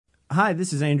Hi,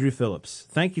 this is Andrew Phillips.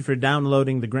 Thank you for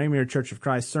downloading the Graymere Church of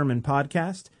Christ Sermon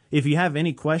Podcast. If you have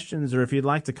any questions or if you'd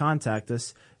like to contact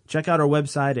us, check out our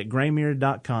website at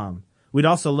graymere.com. We'd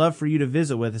also love for you to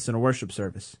visit with us in a worship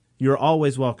service. You are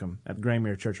always welcome at the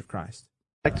Graymere Church of Christ.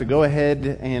 I'd like to go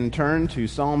ahead and turn to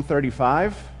Psalm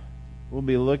 35. We'll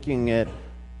be looking at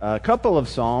a couple of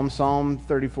Psalms, Psalm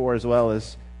 34 as well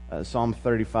as Psalm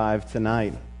 35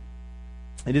 tonight.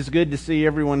 It is good to see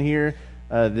everyone here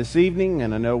this evening,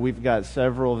 and I know we've got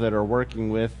several that are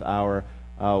working with our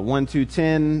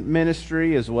 1-2-10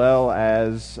 ministry as well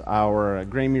as our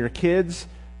Graymere Kids,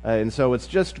 and so it's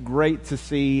just great to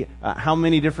see how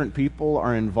many different people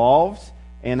are involved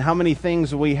and how many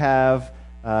things we have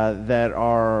that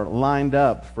are lined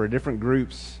up for different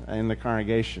groups in the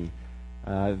congregation.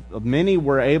 Many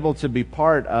were able to be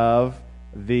part of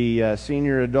the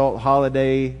senior adult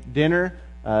holiday dinner.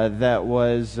 That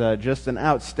was just an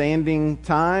outstanding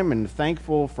time, and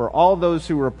thankful for all those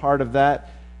who were a part of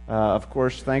that. Of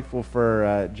course, thankful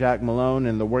for Jack Malone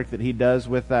and the work that he does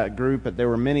with that group, but there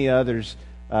were many others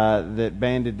that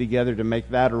banded together to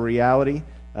make that a reality.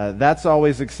 That's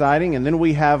always exciting. And then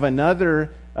we have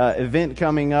another event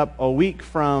coming up a week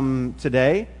from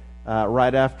today,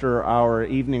 right after our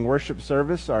evening worship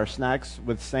service, our Snacks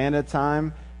with Santa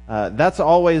time. That's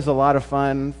always a lot of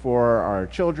fun for our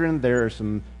children. There are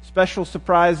some special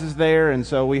surprises there, and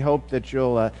so we hope that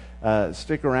you'll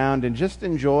stick around and just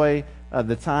enjoy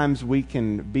the times we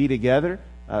can be together.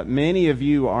 Many of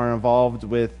you are involved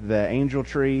with the angel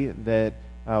tree that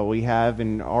we have,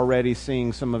 and already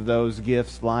seeing some of those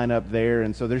gifts line up there,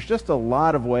 and so there's just a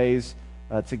lot of ways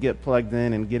to get plugged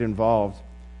in and get involved.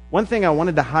 One thing I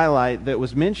wanted to highlight that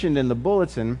was mentioned in the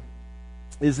bulletin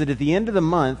is that at the end of the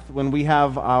month, when we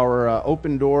have our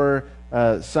open door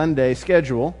Sunday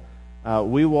schedule,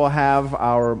 we will have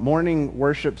our morning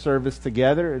worship service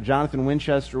together. Jonathan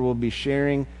Winchester will be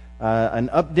sharing an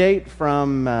update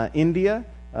from India,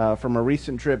 from a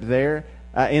recent trip there.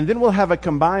 And then we'll have a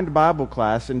combined Bible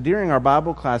class. And during our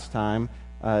Bible class time,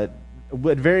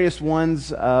 various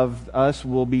ones of us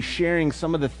will be sharing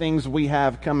some of the things we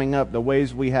have coming up, the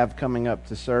ways we have coming up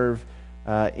to serve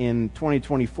in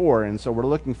 2024, and so we're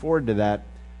looking forward to that.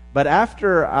 But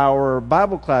after our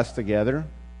Bible class together,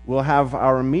 we'll have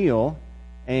our meal,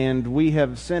 and we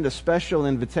have sent a special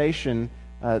invitation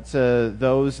to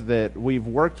those that we've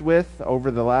worked with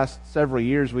over the last several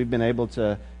years. We've been able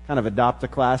to kind of adopt a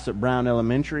class at Brown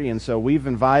Elementary, and so we've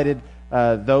invited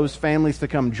those families to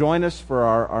come join us for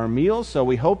our meals. So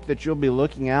we hope that you'll be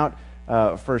looking out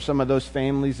for some of those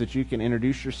families that you can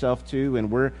introduce yourself to,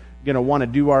 and we're going to want to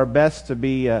do our best to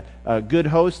be good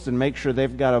hosts and make sure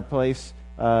they've got a place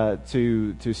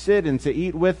to sit and to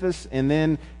eat with us. And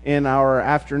then in our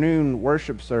afternoon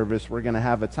worship service, we're going to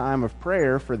have a time of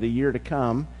prayer for the year to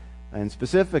come, and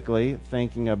specifically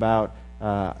thinking about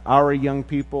our young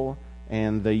people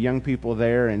and the young people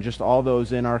there and just all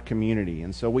those in our community.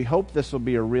 And so we hope this will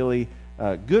be a really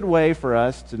good way for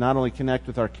us to not only connect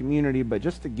with our community, but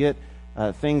just to get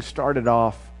things started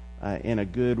off in a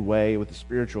good way with a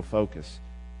spiritual focus.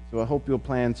 So I hope you'll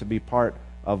plan to be part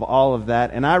of all of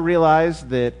that. And I realize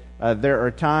that there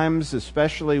are times,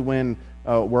 especially when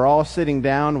we're all sitting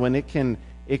down, when it can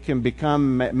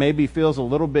become, maybe feels a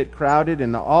little bit crowded,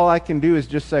 and all I can do is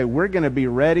just say we're going to be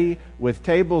ready with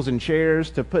tables and chairs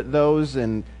to put those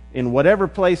in whatever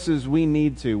places we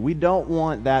need to. We don't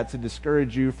want that to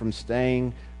discourage you from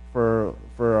staying for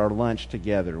our lunch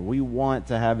together. We want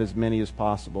to have as many as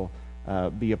possible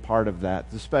be a part of that.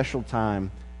 It's a special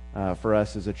time for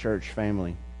us as a church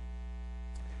family.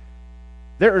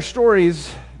 There are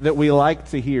stories that we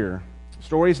like to hear,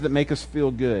 stories that make us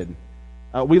feel good.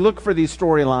 We look for these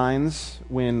storylines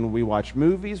when we watch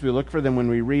movies. We look for them when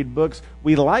we read books.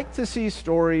 We like to see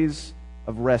stories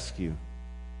of rescue.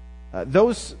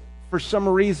 Those, for some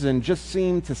reason, just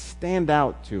seem to stand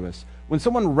out to us. When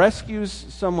someone rescues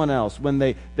someone else, when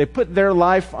they put their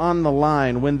life on the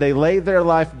line, when they lay their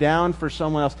life down for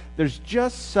someone else, there's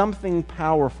just something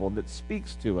powerful that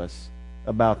speaks to us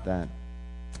about that.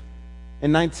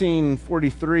 In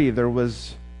 1943, there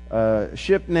was a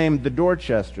ship named the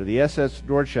Dorchester, the SS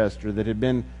Dorchester, that had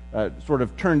been sort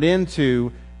of turned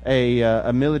into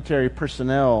a military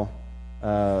personnel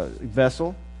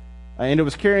vessel. And it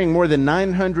was carrying more than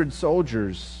 900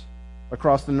 soldiers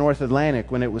across the North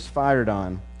Atlantic when it was fired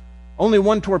on. Only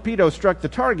one torpedo struck the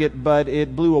target, but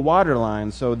it blew a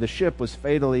waterline, so the ship was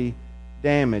fatally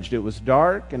damaged. It was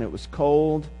dark and it was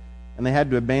cold, and they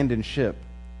had to abandon ship.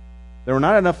 There were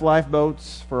not enough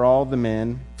lifeboats for all the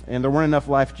men, and there weren't enough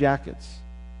life jackets.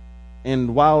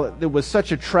 And while it was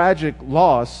such a tragic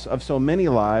loss of so many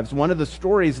lives, one of the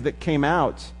stories that came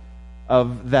out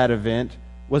of that event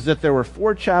was that there were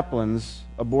 4 chaplains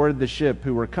aboard the ship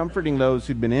who were comforting those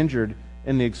who'd been injured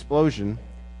in the explosion.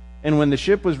 And when the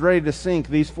ship was ready to sink,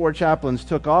 these 4 chaplains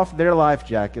took off their life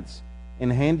jackets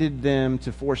and handed them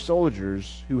to 4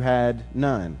 soldiers who had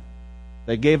none.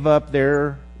 They gave up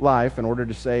their life in order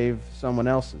to save someone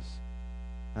else's.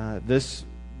 This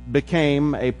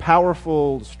became a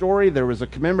powerful story. There was a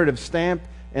commemorative stamp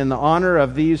in the honor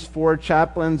of these 4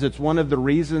 chaplains. It's one of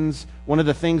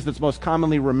the things that's most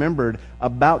commonly remembered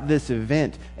about this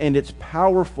event. And it's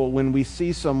powerful when we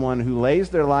see someone who lays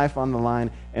their life on the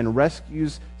line and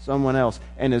rescues someone else.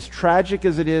 And as tragic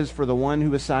as it is for the one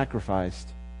who was sacrificed,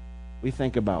 we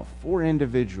think about 4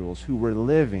 individuals who were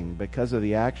living because of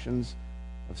the actions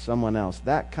of someone else.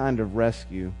 That kind of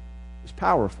rescue is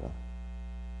powerful.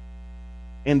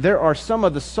 And there are some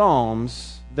of the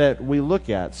Psalms that we look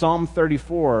at. Psalm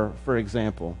 34, for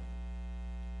example,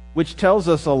 which tells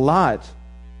us a lot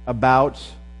about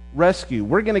rescue.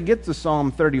 We're going to get to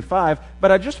Psalm 35,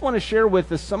 but I just want to share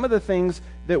with us some of the things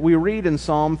that we read in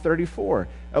Psalm 34.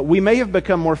 We may have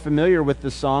become more familiar with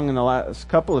this song in the last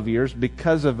couple of years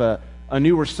because of a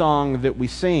newer song that we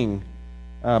sing,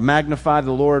 Magnify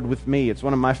the Lord with Me. It's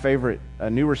one of my favorite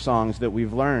newer songs that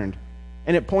we've learned.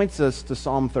 And it points us to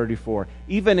Psalm 34.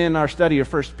 Even in our study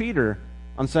of 1 Peter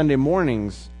on Sunday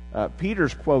mornings,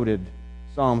 Peter's quoted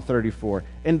Psalm 34.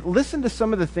 And listen to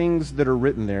some of the things that are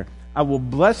written there. I will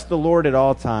bless the Lord at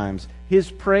all times.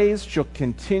 His praise shall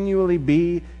continually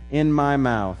be in my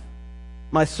mouth.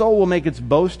 My soul will make its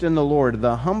boast in the Lord.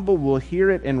 The humble will hear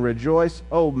it and rejoice.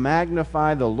 Oh,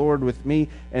 magnify the Lord with me,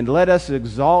 and let us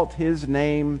exalt His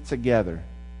name together.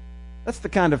 That's the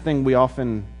kind of thing we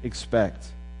often expect.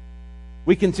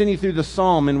 We continue through the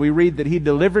psalm and we read that He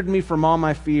delivered me from all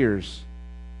my fears,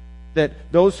 that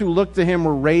those who looked to Him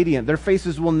were radiant. Their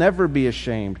faces will never be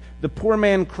ashamed. The poor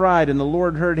man cried and the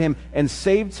Lord heard him and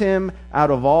saved him out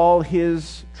of all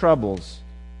his troubles.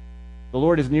 The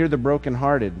Lord is near the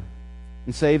brokenhearted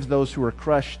and saves those who are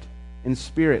crushed in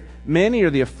spirit. Many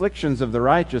are the afflictions of the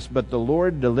righteous, but the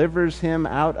Lord delivers him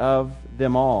out of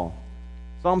them all.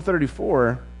 Psalm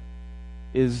 34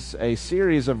 is a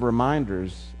series of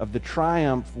reminders of the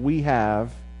triumph we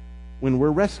have when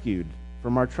we're rescued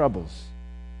from our troubles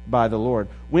by the Lord.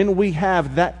 When we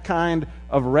have that kind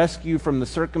of rescue from the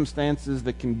circumstances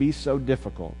that can be so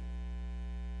difficult.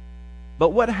 But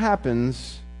what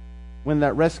happens when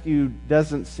that rescue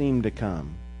doesn't seem to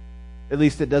come? At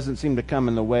least it doesn't seem to come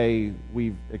in the way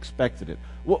we've expected it.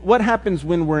 What happens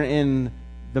when we're in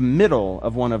the middle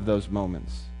of one of those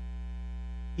moments?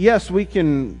 Yes, we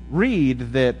can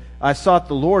read that I sought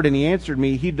the Lord and He answered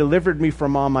me. He delivered me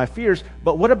from all my fears.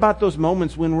 But what about those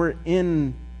moments when we're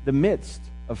in the midst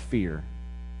of fear?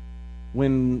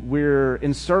 When we're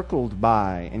encircled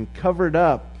by and covered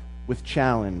up with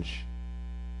challenge?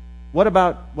 What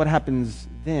about what happens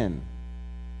then?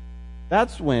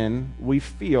 That's when we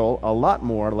feel a lot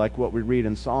more like what we read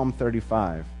in Psalm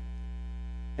 35.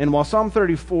 And while Psalm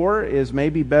 34 is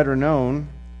maybe better known,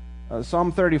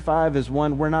 Psalm 35 is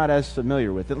one we're not as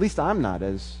familiar with. At least I'm not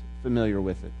as familiar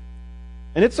with it.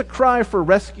 And it's a cry for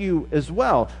rescue as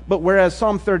well. But whereas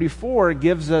Psalm 34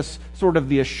 gives us sort of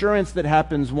the assurance that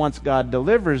happens once God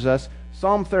delivers us,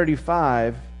 Psalm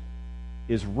 35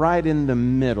 is right in the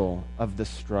middle of the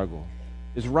struggle,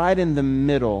 is right in the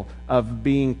middle of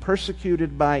being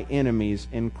persecuted by enemies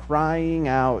and crying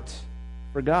out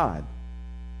for God.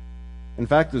 In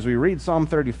fact, as we read Psalm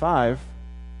 35,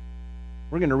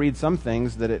 we're going to read some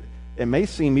things that it may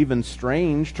seem even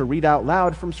strange to read out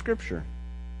loud from Scripture.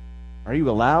 Are you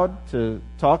allowed to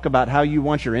talk about how you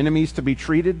want your enemies to be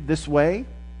treated this way?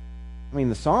 I mean,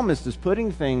 the psalmist is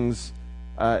putting things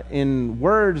in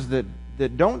words that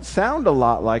don't sound a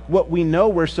lot like what we know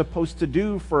we're supposed to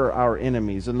do for our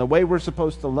enemies and the way we're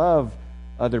supposed to love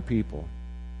other people.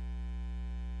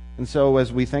 And so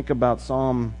as we think about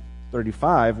Psalm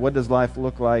 35, what does life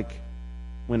look like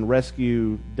when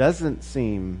rescue doesn't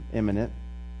seem imminent?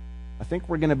 I think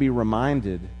we're going to be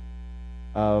reminded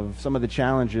of some of the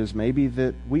challenges maybe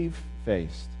that we've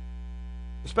faced,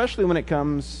 especially when it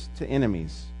comes to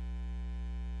enemies.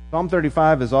 Psalm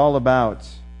 35 is all about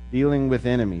dealing with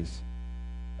enemies.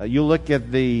 You look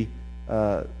at the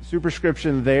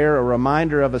superscription there, a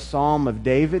reminder of a psalm of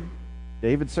David.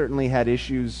 David certainly had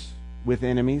issues with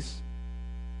enemies.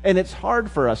 And it's hard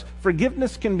for us.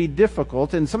 Forgiveness can be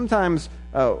difficult, and sometimes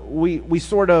we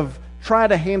sort of try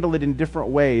to handle it in different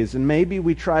ways, and maybe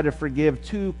we try to forgive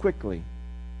too quickly.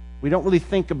 We don't really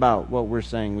think about what we're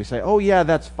saying. We say, oh yeah,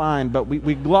 that's fine, but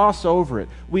we gloss over it.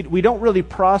 We don't really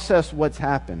process what's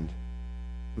happened.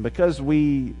 And because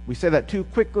we say that too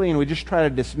quickly and we just try to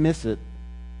dismiss it,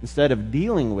 instead of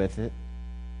dealing with it,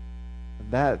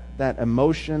 that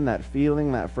emotion, that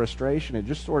feeling, that frustration, it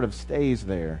just sort of stays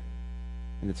there.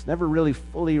 And it's never really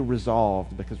fully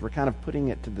resolved because we're kind of putting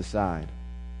it to the side.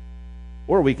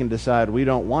 Or we can decide we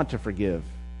don't want to forgive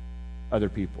other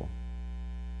people.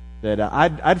 That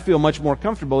I'd feel much more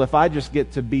comfortable if I just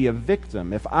get to be a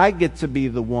victim. If I get to be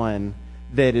the one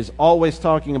that is always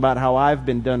talking about how I've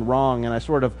been done wrong, and I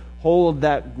sort of hold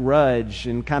that grudge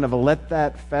and kind of let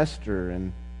that fester,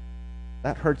 and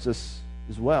that hurts us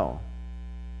as well.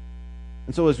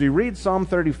 And so as we read Psalm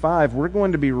 35, we're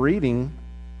going to be reading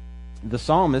the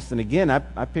psalmist, and again,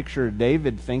 I picture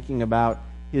David thinking about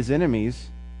his enemies.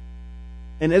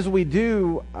 And as we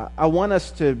do, I want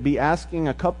us to be asking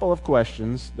a couple of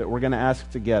questions that we're going to ask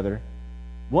together.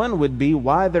 One would be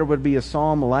why there would be a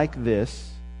psalm like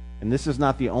this, and this is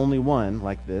not the only one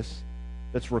like this,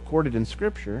 that's recorded in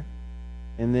Scripture.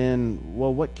 And then,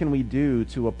 well, what can we do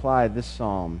to apply this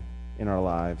psalm in our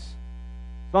lives?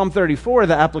 Psalm 34,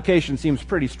 the application seems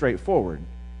pretty straightforward.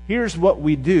 Here's what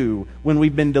we do when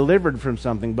we've been delivered from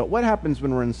something. But what happens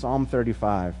when we're in Psalm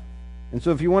 35? And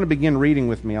so if you want to begin reading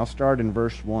with me, I'll start in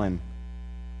verse 1.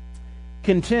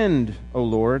 Contend, O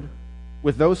Lord,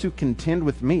 with those who contend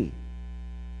with me.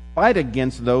 Fight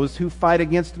against those who fight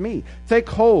against me. Take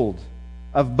hold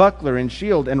of buckler and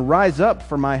shield and rise up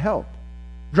for my help.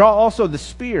 Draw also the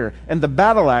spear and the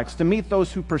battle axe to meet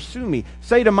those who pursue me.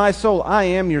 Say to my soul, I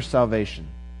am your salvation.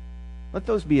 Let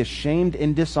those be ashamed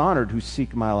and dishonored who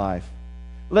seek my life.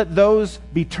 Let those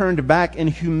be turned back and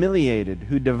humiliated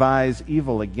who devise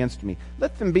evil against me.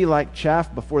 Let them be like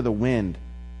chaff before the wind,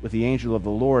 with the angel of the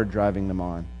Lord driving them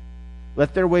on.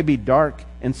 Let their way be dark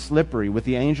and slippery, with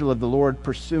the angel of the Lord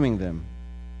pursuing them.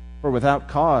 For without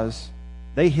cause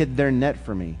they hid their net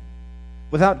for me.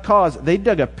 Without cause they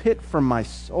dug a pit for my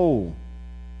soul.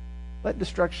 Let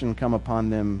destruction come upon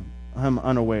them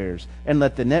unawares, and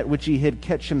let the net which he hid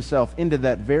catch himself into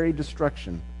that very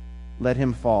destruction. Let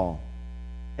him fall.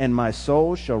 And my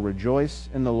soul shall rejoice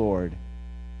in the Lord.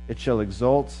 It shall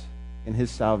exult in his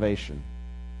salvation.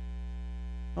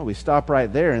 Well, we stop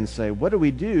right there and say, what do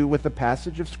we do with a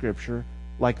passage of Scripture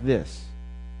like this?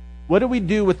 What do we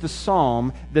do with the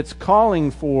psalm that's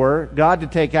calling for God to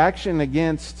take action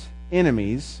against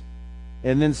enemies,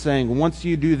 and then saying, once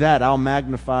you do that, I'll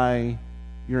magnify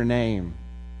your name?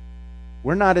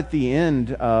 We're not at the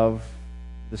end of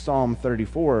the Psalm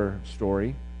 34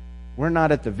 story. We're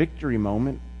not at the victory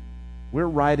moment. We're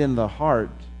right in the heart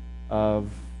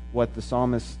of what the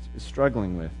psalmist is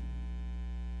struggling with.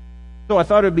 So I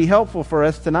thought it would be helpful for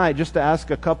us tonight just to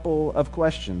ask a couple of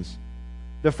questions.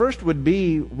 The first would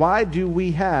be, why do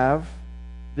we have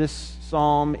this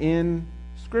psalm in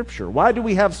Scripture? Why do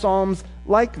we have psalms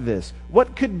like this?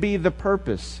 What could be the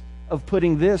purpose of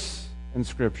putting this in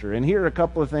Scripture? And here are a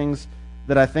couple of things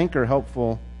that I think are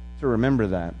helpful to remember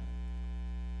that.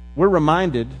 We're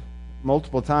reminded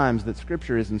multiple times that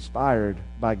Scripture is inspired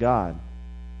by God.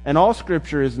 And all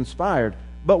Scripture is inspired.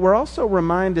 But we're also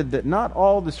reminded that not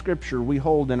all the Scripture we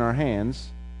hold in our hands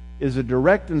is a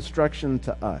direct instruction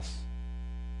to us.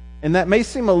 And that may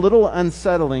seem a little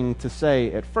unsettling to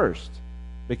say at first,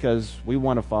 because we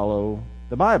want to follow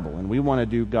the Bible, and we want to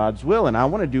do God's will, and I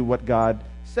want to do what God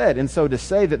said. And so to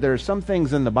say that there are some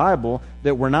things in the Bible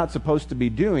that we're not supposed to be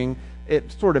doing,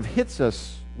 it sort of hits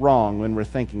us wrong when we're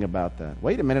thinking about that.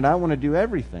 Wait a minute, I want to do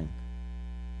everything.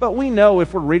 But we know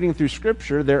if we're reading through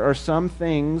Scripture, there are some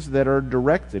things that are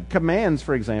directed, commands,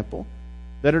 for example,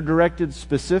 that are directed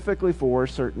specifically for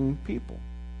certain people.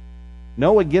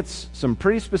 Noah gets some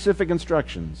pretty specific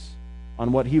instructions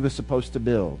on what he was supposed to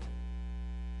build.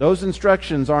 Those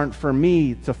instructions aren't for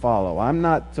me to follow. I'm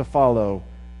not to follow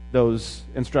those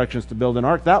instructions to build an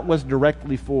ark. That was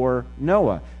directly for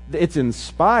Noah. It's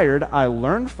inspired. I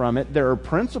learned from it. There are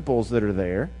principles that are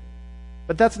there,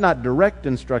 but that's not direct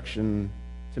instruction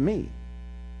to me.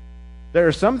 There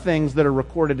are some things that are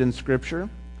recorded in Scripture,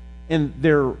 and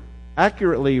they're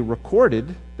accurately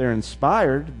recorded. They're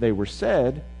inspired. They were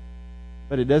said,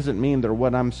 but it doesn't mean they're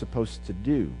what I'm supposed to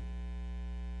do.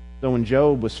 So when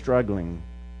Job was struggling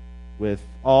with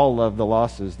all of the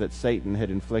losses that Satan had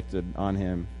inflicted on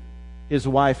him, his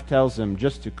wife tells him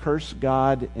just to curse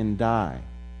God and die.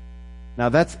 Now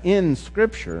that's in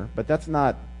Scripture, but that's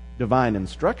not divine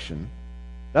instruction.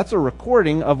 That's a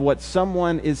recording of what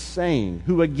someone is saying,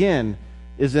 who again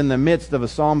is in the midst of a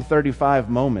Psalm 35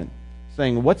 moment,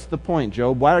 saying, what's the point,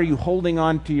 Job? Why are you holding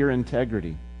on to your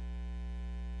integrity?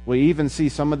 We even see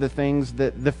some of the things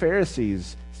that the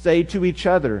Pharisees say to each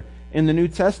other in the New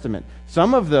Testament.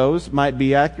 Some of those might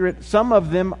be accurate, some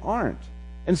of them aren't.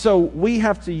 And so we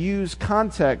have to use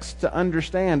context to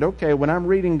understand, okay, when I'm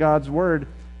reading God's Word,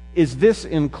 Is this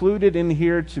included in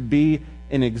here to be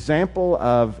an example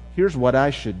of, here's what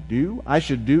I should do? I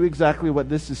should do exactly what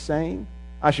this is saying?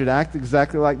 I should act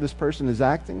exactly like this person is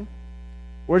acting?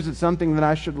 Or is it something that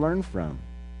I should learn from?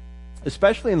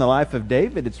 Especially in the life of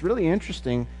David, it's really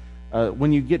interesting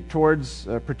when you get towards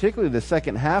particularly the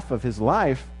second half of his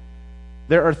life.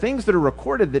 There are things that are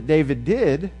recorded that David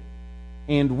did,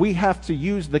 and we have to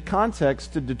use the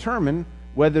context to determine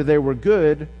whether they were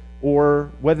good or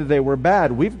whether they were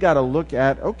bad. We've got to look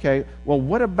at, okay, well,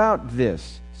 what about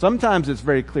this? Sometimes it's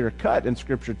very clear cut, and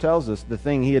Scripture tells us the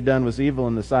thing he had done was evil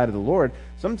in the sight of the Lord.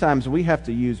 Sometimes we have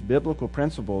to use biblical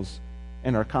principles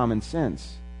and our common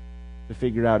sense to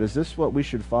figure out, is this what we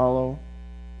should follow,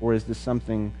 or is this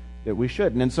something that we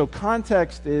shouldn't? And so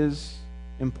context is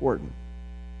important.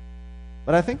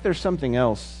 But I think there's something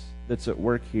else that's at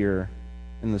work here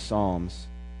in the Psalms.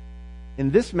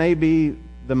 And this may be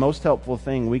the most helpful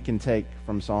thing we can take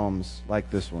from Psalms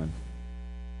like this one.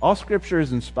 All Scripture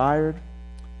is inspired,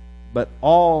 but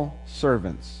all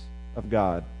servants of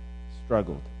God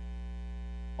struggled.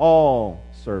 All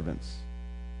servants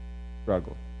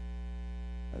struggled.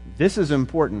 This is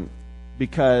important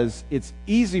because it's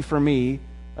easy for me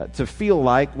to feel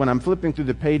like when I'm flipping through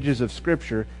the pages of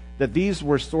Scripture that these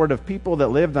were sort of people that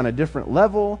lived on a different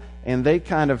level, and they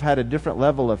kind of had a different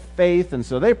level of faith, and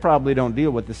so they probably don't deal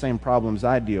with the same problems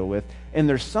I deal with. And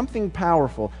there's something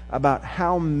powerful about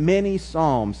how many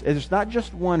Psalms, it's not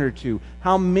just one or two,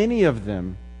 how many of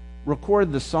them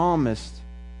record the psalmist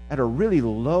at a really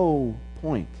low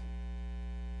point,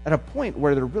 at a point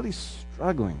where they're really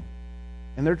struggling,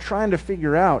 and they're trying to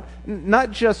figure out, not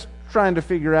just trying to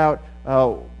figure out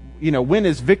when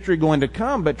is victory going to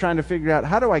come, but trying to figure out,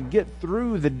 how do I get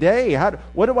through the day?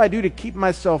 What do I do to keep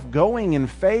myself going in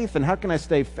faith, and how can I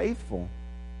stay faithful?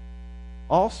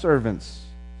 All servants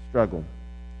struggle.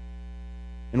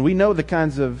 And we know the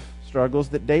kinds of struggles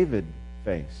that David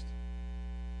faced.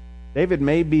 David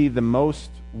may be the most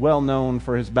well-known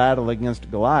for his battle against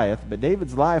Goliath, but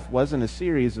David's life wasn't a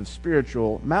series of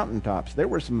spiritual mountaintops. There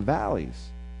were some valleys.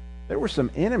 There were some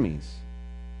enemies.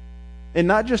 And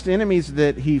not just enemies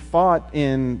that he fought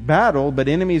in battle, but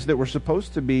enemies that were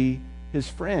supposed to be his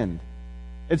friend.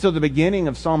 And so the beginning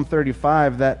of Psalm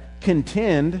 35, that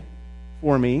contend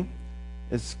for me,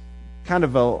 is kind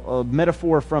of a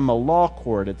metaphor from a law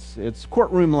court. It's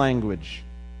courtroom language.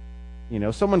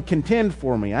 Someone contend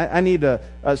for me. I need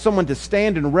someone to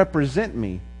stand and represent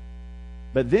me.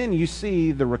 But then you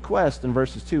see the request in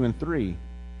verses 2 and 3.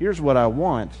 Here's what I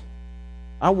want.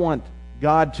 I want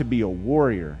God to be a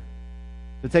warrior,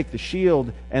 to take the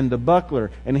shield and the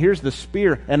buckler, and here's the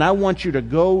spear, and I want you to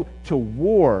go to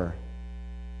war.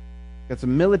 That's a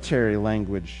military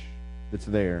language that's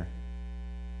there.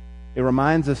 It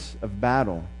reminds us of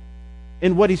battle.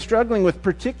 And what he's struggling with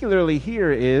particularly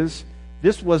here is,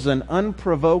 this was an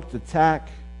unprovoked attack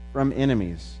from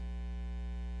enemies.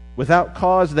 Without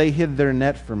cause they hid their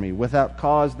net for me. Without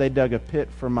cause they dug a pit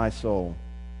for my soul.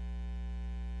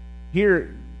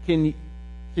 Here, can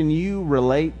you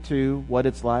relate to what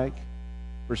it's like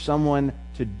for someone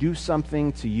to do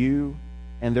something to you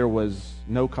and there was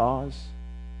no cause?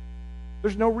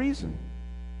 There's no reason.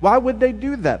 Why would they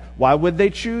do that? Why would they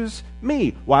choose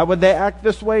me? Why would they act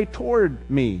this way toward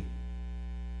me?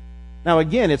 Now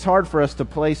again, it's hard for us to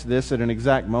place this at an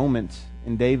exact moment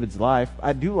in David's life.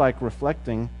 I do like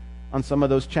reflecting on some of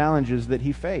those challenges that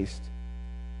he faced.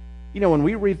 When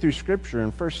we read through Scripture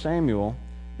in 1 Samuel,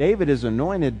 David is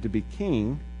anointed to be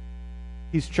king.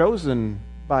 He's chosen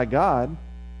by God.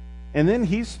 And then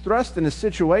he's thrust in a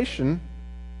situation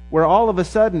where all of a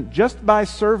sudden, just by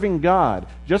serving God,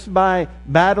 just by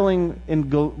battling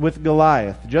with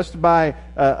Goliath, just by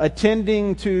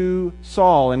attending to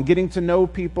Saul and getting to know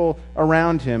people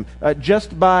around him,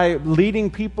 just by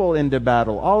leading people into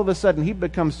battle, all of a sudden he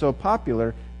becomes so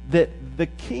popular that the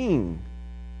king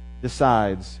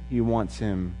decides he wants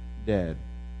him dead.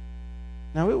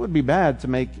 Now, it would be bad to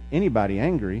make anybody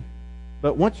angry,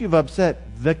 but once you've upset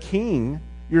the king,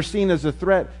 you're seen as a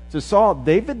threat to Saul.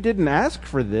 David didn't ask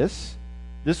for this.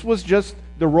 This was just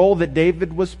the role that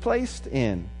David was placed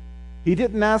in. He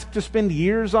didn't ask to spend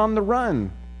years on the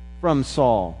run from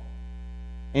Saul.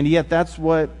 And yet that's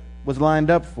what was lined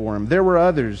up for him. There were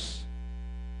others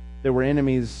that were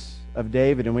enemies of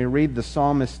David. And we read the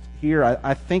psalmist here.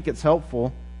 I think it's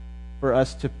helpful for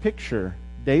us to picture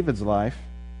David's life.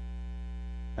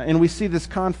 And we see this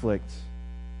conflict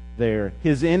there.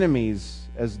 His enemies,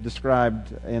 as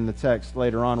described in the text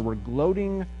later on, were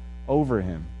gloating over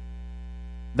him.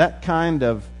 That kind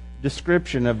of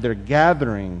description of their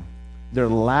gathering, they're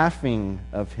laughing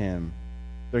of him.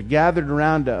 They're gathered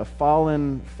around a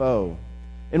fallen foe.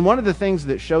 And one of the things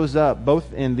that shows up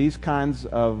both in these kinds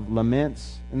of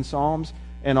laments in Psalms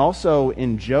and also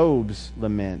in Job's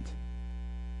lament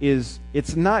is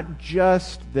it's not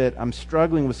just that I'm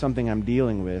struggling with something I'm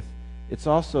dealing with. It's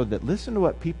also that listen to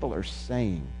what people are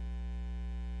saying.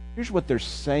 Here's what they're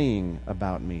saying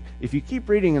about me. If you keep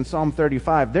reading in Psalm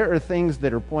 35, there are things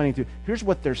that are pointing to, here's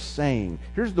what they're saying.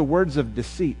 Here's the words of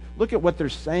deceit. Look at what they're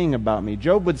saying about me.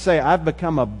 Job would say, I've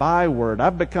become a byword.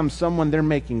 I've become someone they're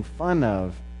making fun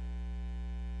of.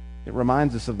 It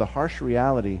reminds us of the harsh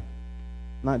reality,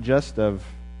 not just of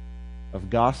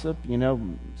gossip. You know,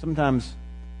 sometimes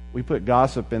we put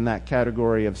gossip in that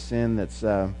category of sin that's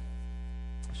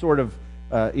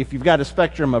if you've got a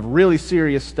spectrum of really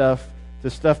serious stuff to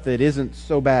stuff that isn't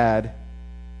so bad,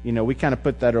 you know, we kind of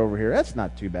put that over here. That's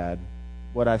not too bad.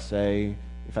 What I say,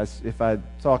 if I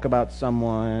talk about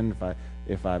someone,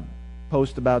 if I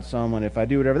post about someone, if I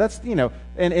do whatever, that's, you know,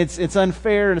 and it's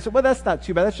unfair, and it's, well, that's not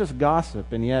too bad. That's just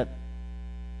gossip. And yet,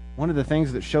 one of the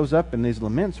things that shows up in these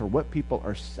laments are what people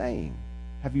are saying.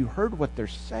 Have you heard what they're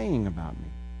saying about me?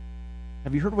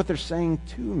 Have you heard what they're saying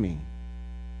to me?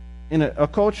 In a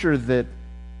culture that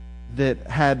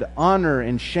had honor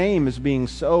and shame as being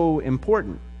so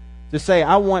important, to say,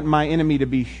 I want my enemy to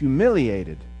be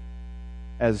humiliated,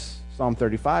 as Psalm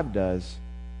 35 does,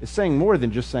 is saying more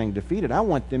than just saying defeated. I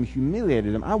want them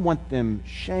humiliated. I want them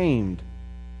shamed,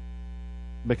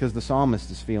 because the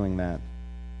psalmist is feeling that.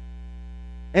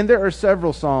 And there are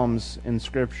several psalms in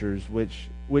Scriptures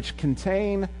which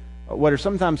contain what are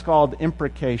sometimes called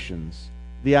imprecations.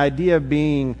 The idea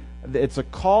being it's a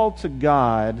call to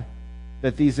God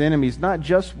that these enemies not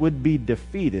just would be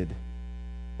defeated,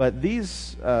 but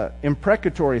these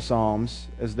imprecatory psalms,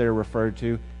 as they're referred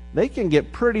to, they can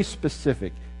get pretty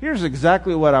specific. Here's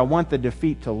exactly what I want the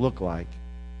defeat to look like.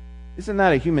 Isn't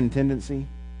that a human tendency?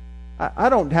 I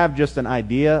don't have just an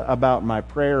idea about my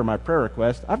prayer or my prayer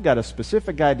request. I've got a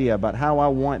specific idea about how I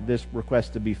want this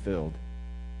request to be filled.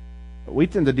 We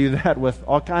tend to do that with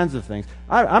all kinds of things.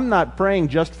 I'm not praying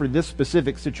just for this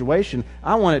specific situation.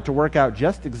 I want it to work out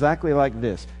just exactly like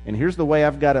this. And here's the way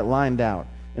I've got it lined out.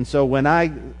 And so when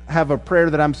I have a prayer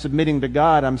that I'm submitting to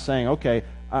God, I'm saying, okay,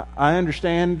 I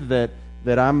understand that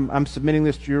I'm submitting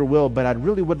this to your will, but I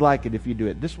really would like it if you do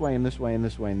it this way and this way and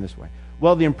this way and this way.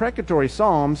 Well, the imprecatory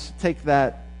psalms take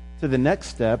that to the next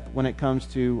step when it comes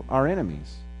to our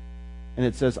enemies. And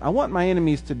it says, I want my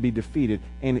enemies to be defeated.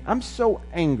 And I'm so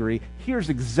angry. Here's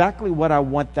exactly what I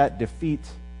want that defeat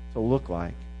to look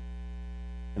like.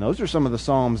 And those are some of the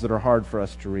psalms that are hard for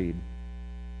us to read.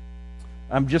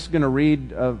 I'm just going to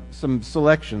read some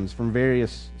selections from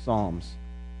various psalms.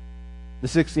 The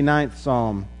 69th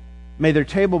psalm. May their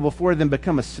table before them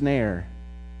become a snare.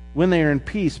 When they are in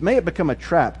peace, may it become a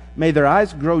trap. May their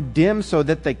eyes grow dim so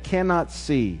that they cannot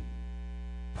see.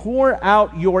 Pour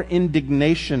out your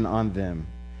indignation on them,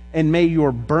 and may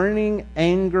your burning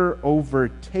anger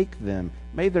overtake them.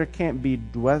 May their camp be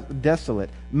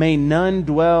desolate. May none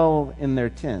dwell in their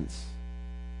tents.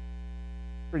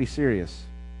 Pretty serious.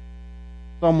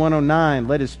 Psalm 109,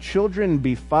 let his children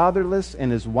be fatherless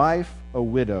and his wife a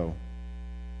widow.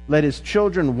 Let his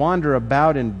children wander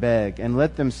about and beg, and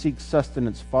let them seek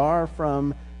sustenance far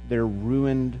from their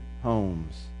ruined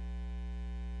homes.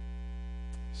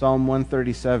 Psalm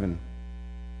 137.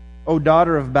 O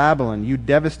daughter of Babylon, you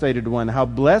devastated one, how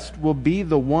blessed will be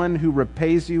the one who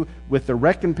repays you with the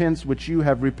recompense which you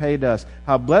have repaid us.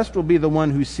 How blessed will be the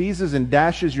one who seizes and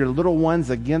dashes your little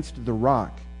ones against the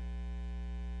rock.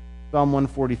 Psalm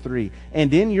 143.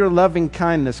 And in your loving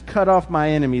kindness cut off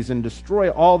my enemies and destroy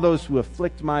all those who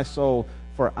afflict my soul,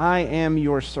 for I am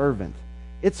your servant.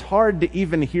 It's hard to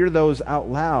even hear those out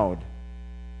loud.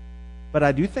 But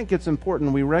I do think it's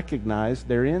important we recognize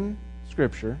they're in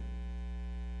Scripture,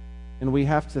 and we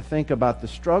have to think about the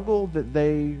struggle that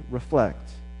they reflect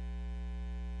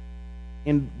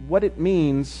and what it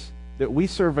means that we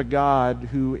serve a God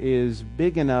who is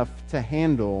big enough to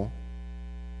handle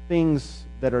things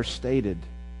that are stated,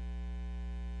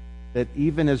 that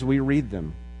even as we read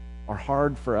them are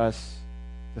hard for us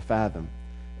to fathom.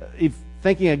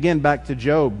 Thinking again back to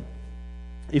Job,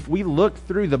 if we look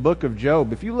through the book of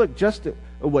Job, if you look just at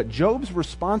what Job's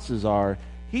responses are,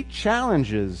 he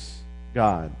challenges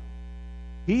God.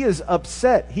 He is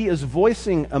upset. He is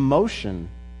voicing emotion.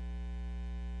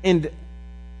 And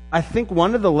I think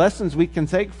one of the lessons we can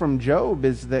take from Job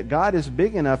is that God is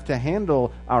big enough to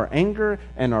handle our anger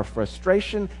and our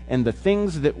frustration and the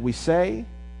things that we say.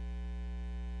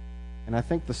 And I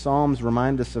think the Psalms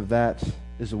remind us of that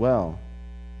as well.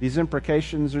 These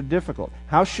imprecations are difficult.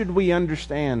 How should we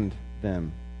understand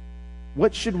them?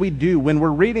 What should we do when we're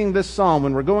reading this psalm,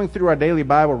 when we're going through our daily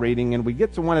Bible reading, and we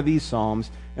get to one of these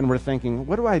psalms, and we're thinking,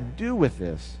 what do I do with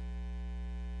this?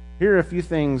 Here are a few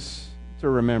things to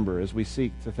remember as we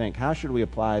seek to think, how should we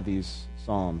apply these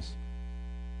psalms?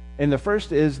 And the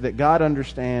first is that God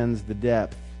understands the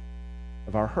depth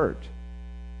of our hurt.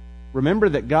 Remember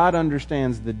that God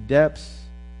understands the depths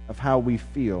of how we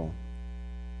feel.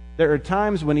 There are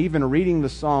times when even reading the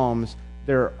Psalms,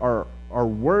 there are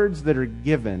words that are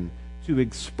given to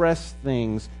express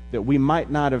things that we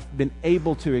might not have been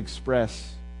able to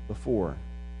express before.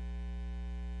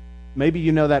 Maybe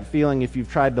you know that feeling if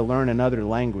you've tried to learn another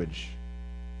language.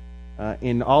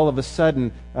 And all of a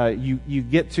sudden, you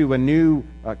get to a new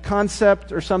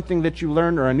concept or something that you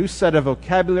learned, or a new set of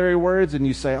vocabulary words, and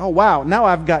you say, oh, wow, now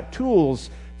I've got tools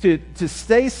to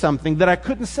say something that I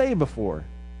couldn't say before.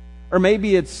 Or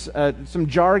maybe it's some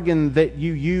jargon that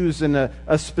you use in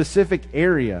a specific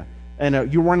area,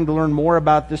 and you're wanting to learn more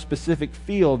about this specific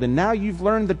field, and now you've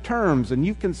learned the terms, and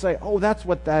you can say, oh, that's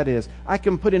what that is. I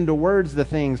can put into words the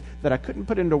things that I couldn't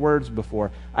put into words before.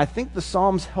 I think the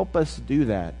Psalms help us do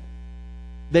that.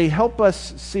 They help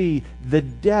us see the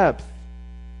depth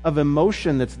of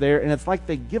emotion that's there, and it's like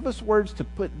they give us words to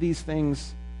put these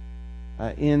things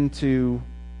that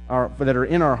are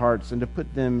in our hearts, and to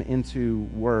put them into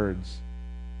words.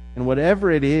 And whatever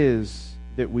it is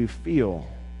that we feel,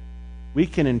 we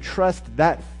can entrust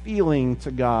that feeling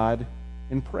to God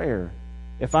in prayer.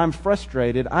 If I'm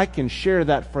frustrated, I can share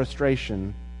that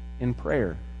frustration in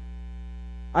prayer.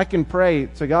 I can pray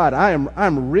to God,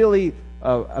 I'm really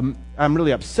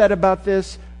upset about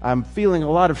this. I'm feeling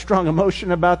a lot of strong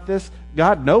emotion about this.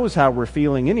 God knows how we're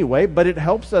feeling anyway, but it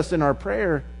helps us in our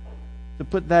prayer to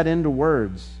put that into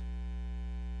words.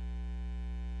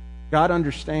 God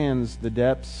understands the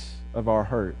depths of our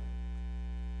hurt.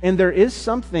 And there is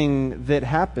something that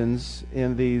happens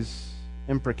in these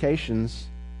imprecations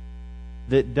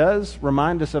that does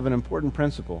remind us of an important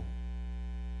principle.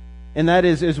 And that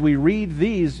is, as we read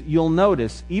these, you'll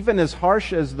notice, even as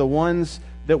harsh as the ones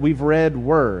that we've read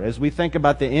were, as we think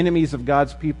about the enemies of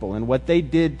God's people and what they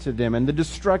did to them and the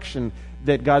destruction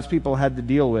that God's people had to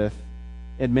deal with,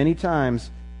 and many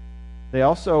times they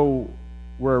also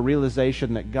were a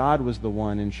realization that God was the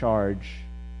one in charge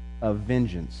of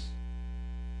vengeance.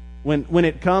 When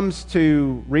it comes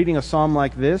to reading a psalm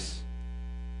like this,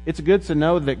 it's good to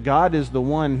know that God is the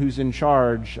one who's in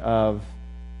charge of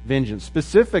vengeance.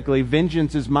 Specifically,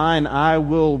 vengeance is mine, I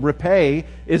will repay,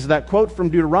 is that quote from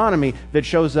Deuteronomy that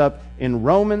shows up in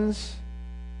Romans.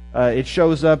 It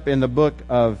shows up in the book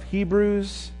of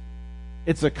Hebrews.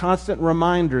 It's a constant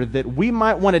reminder that we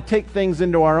might want to take things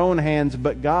into our own hands,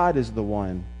 but God is the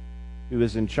one who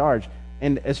is in charge.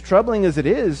 And as troubling as it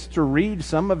is to read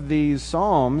some of these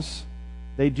Psalms,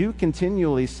 they do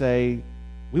continually say,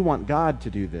 we want God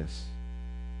to do this.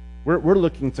 We're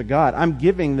looking to God. I'm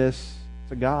giving this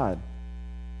to God.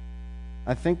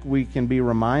 I think we can be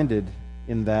reminded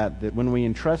in that when we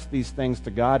entrust these things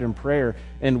to God in prayer,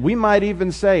 and we might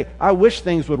even say, I wish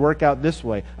things would work out this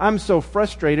way. I'm so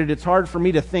frustrated, it's hard for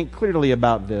me to think clearly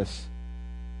about this.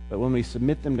 But when we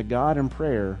submit them to God in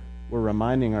prayer, we're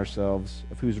reminding ourselves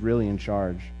of who's really in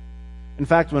charge. In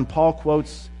fact, when Paul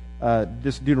quotes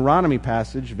this Deuteronomy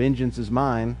passage, vengeance is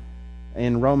mine,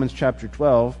 in Romans chapter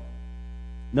 12,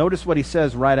 notice what he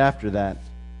says right after that.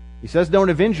 He says, don't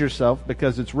avenge yourself,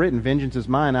 because it's written, vengeance is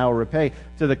mine, I will repay.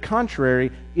 To the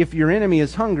contrary, if your enemy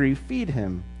is hungry, feed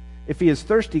him. If he is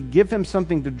thirsty, give him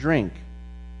something to drink.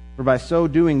 For by so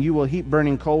doing, you will heap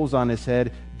burning coals on his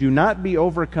head. Do not be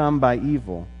overcome by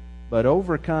evil, but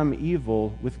overcome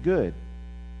evil with good.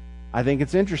 I think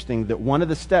it's interesting that one of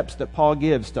the steps that Paul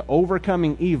gives to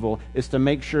overcoming evil is to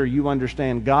make sure you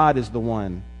understand God is the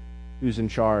one who's in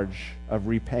charge of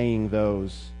repaying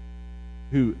those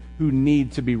who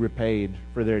need to be repaid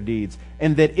for their deeds.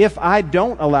 And that if I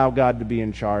don't allow God to be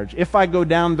in charge, if I go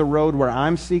down the road where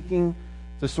I'm seeking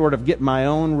to sort of get my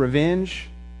own revenge,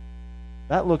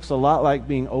 that looks a lot like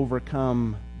being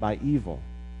overcome by evil.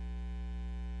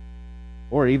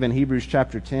 Or even Hebrews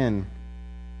chapter 10,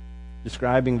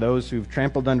 describing those who've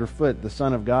trampled underfoot the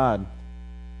Son of God,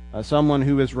 someone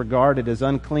who is regarded as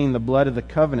unclean, the blood of the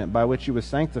covenant by which he was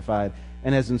sanctified,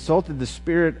 and has insulted the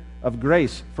Spirit of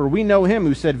grace. For we know him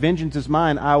who said, vengeance is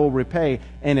mine, I will repay.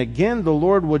 And again the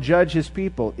Lord will judge his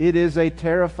people. It is a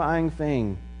terrifying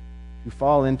thing to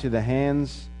fall into the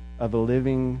hands of a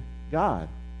living God.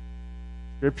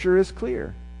 Scripture is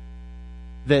clear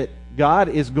that God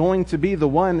is going to be the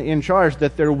one in charge,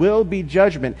 that there will be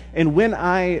judgment. And when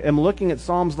I am looking at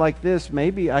Psalms like this,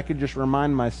 maybe I could just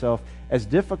remind myself, as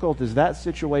difficult as that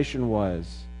situation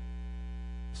was,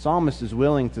 The psalmist is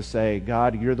willing to say,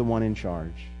 God, you're the one in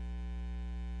charge.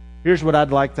 Here's what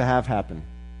I'd like to have happen.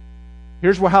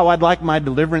 Here's how I'd like my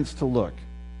deliverance to look.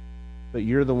 But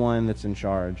you're the one that's in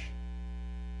charge.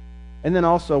 And then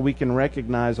also we can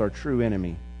recognize our true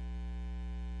enemy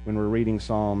when we're reading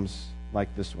Psalms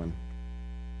like this one.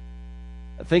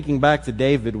 Thinking back to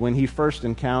David, when he first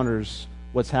encounters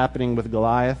what's happening with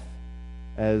Goliath,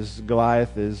 as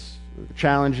Goliath is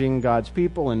challenging God's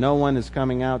people and no one is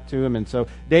coming out to him. And so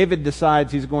David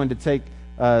decides he's going to take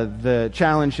the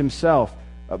challenge himself.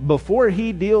 Before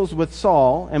he deals with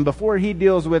Saul and before he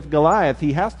deals with Goliath,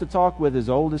 he has to talk with his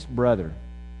oldest brother.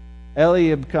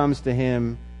 Eliab comes to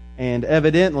him and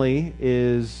evidently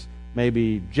is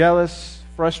maybe jealous,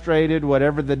 frustrated,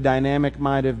 whatever the dynamic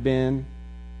might have been.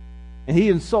 And he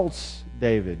insults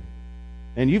David.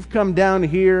 And you've come down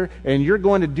here and you're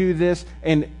going to do this.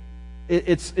 And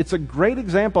it's a great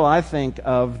example, I think,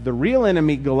 of the real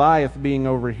enemy Goliath being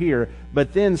over here,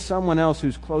 but then someone else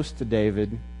who's close to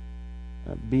David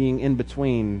being in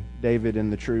between David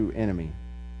and the true enemy.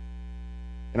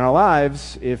 In our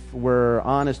lives, if we're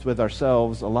honest with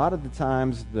ourselves, a lot of the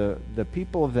times the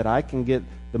people that I can get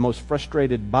the most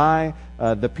frustrated by,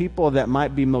 the people that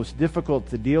might be most difficult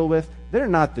to deal with, they're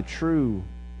not the true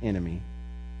enemy.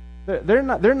 They're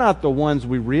not the ones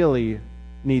we really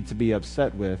need to be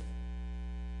upset with.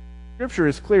 Scripture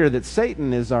is clear that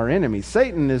Satan is our enemy.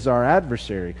 Satan is our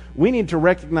adversary. We need to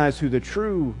recognize who the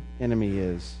true enemy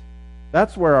is.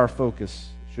 That's where our focus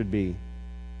should be.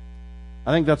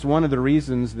 I think that's one of the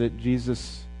reasons that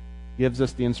Jesus gives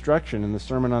us the instruction in the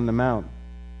Sermon on the Mount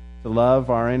to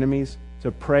love our enemies,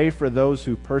 to pray for those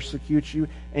who persecute you.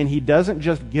 And he doesn't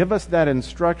just give us that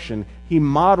instruction, he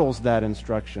models that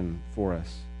instruction for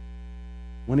us.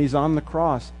 When he's on the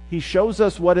cross, he shows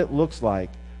us what it looks like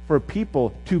for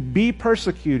people to be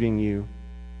persecuting you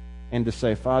and to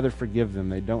say, Father, forgive them.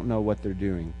 They don't know what they're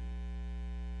doing.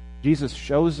 Jesus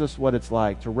shows us what it's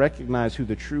like to recognize who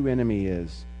the true enemy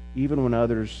is, even when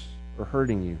others are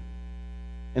hurting you.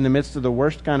 In the midst of the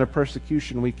worst kind of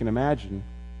persecution we can imagine,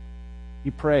 he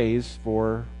prays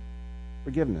for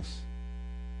forgiveness.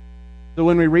 So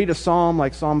when we read a psalm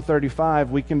like Psalm 35,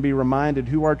 we can be reminded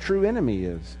who our true enemy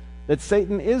is, that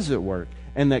Satan is at work,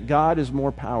 and that God is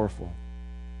more powerful.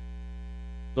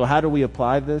 So how do we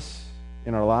apply this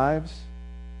in our lives?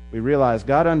 We realize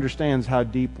God understands how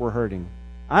deep we're hurting.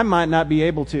 I might not be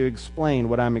able to explain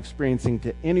what I'm experiencing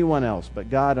to anyone else, but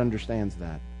God understands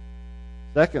that.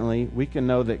 Secondly, we can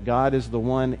know that God is the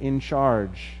one in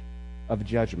charge of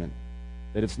judgment.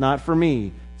 That it's not for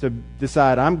me to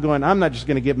decide, I'm not just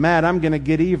going to get mad, I'm going to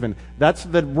get even. That's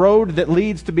the road that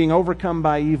leads to being overcome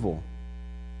by evil.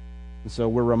 And so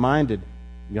we're reminded,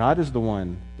 God is the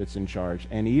one that's in charge.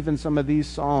 And even some of these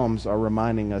Psalms are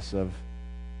reminding us of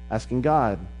asking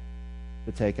God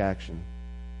to take action.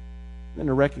 And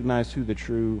to recognize who the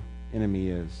true enemy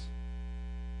is.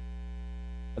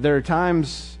 There are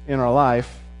times in our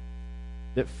life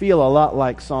that feel a lot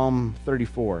like Psalm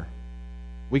 34.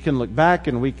 We can look back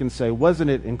and we can say, wasn't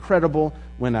it incredible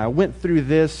when I went through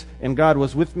this and God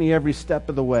was with me every step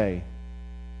of the way?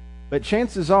 But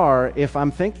chances are, if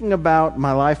I'm thinking about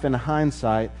my life in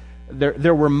hindsight,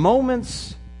 there were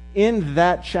moments in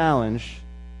that challenge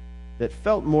that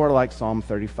felt more like Psalm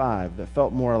 35, that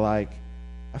felt more like,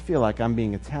 I feel like I'm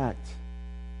being attacked.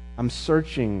 I'm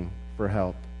searching for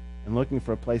help and looking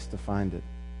for a place to find it.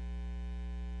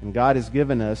 And God has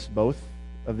given us both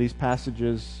of these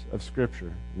passages of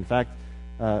Scripture. In fact,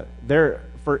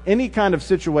 for any kind of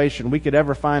situation we could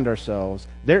ever find ourselves,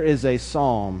 there is a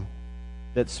psalm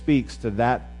that speaks to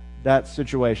that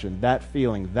situation, that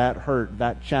feeling, that hurt,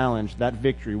 that challenge, that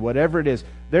victory, whatever it is.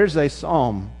 There's a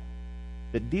psalm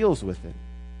that deals with it.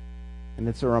 And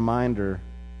it's a reminder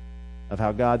of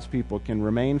how God's people can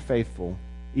remain faithful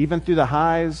even through the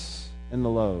highs and the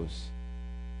lows.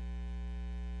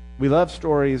 We love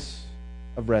stories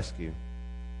of rescue.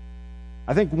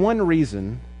 I think one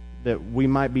reason that we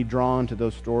might be drawn to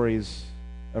those stories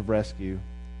of rescue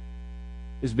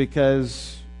is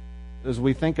because as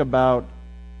we think about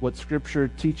what Scripture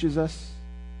teaches us,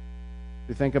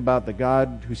 we think about the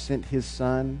God who sent His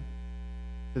Son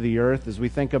to the earth, as we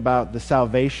think about the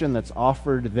salvation that's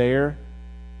offered there,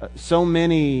 so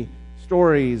many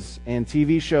stories and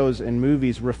TV shows and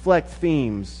movies reflect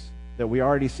themes that we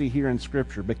already see here in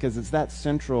Scripture because it's that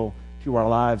central to our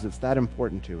lives, it's that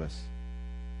important to us.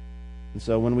 And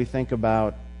so when we think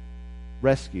about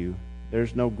rescue,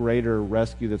 there's no greater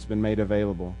rescue that's been made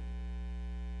available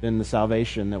than the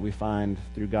salvation that we find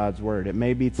through God's Word. It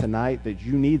may be tonight that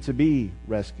you need to be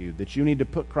rescued, that you need to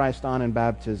put Christ on in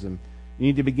baptism. You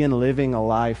need to begin living a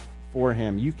life for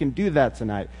Him. You can do that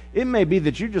tonight. It may be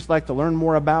that you just like to learn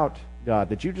more about God,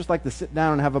 that you just like to sit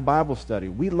down and have a Bible study.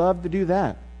 We love to do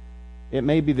that. It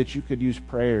may be that you could use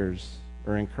prayers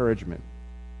or encouragement.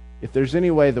 If there's any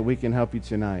way that we can help you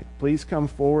tonight, please come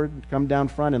forward, come down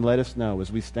front, and let us know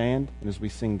as we stand and as we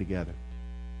sing together.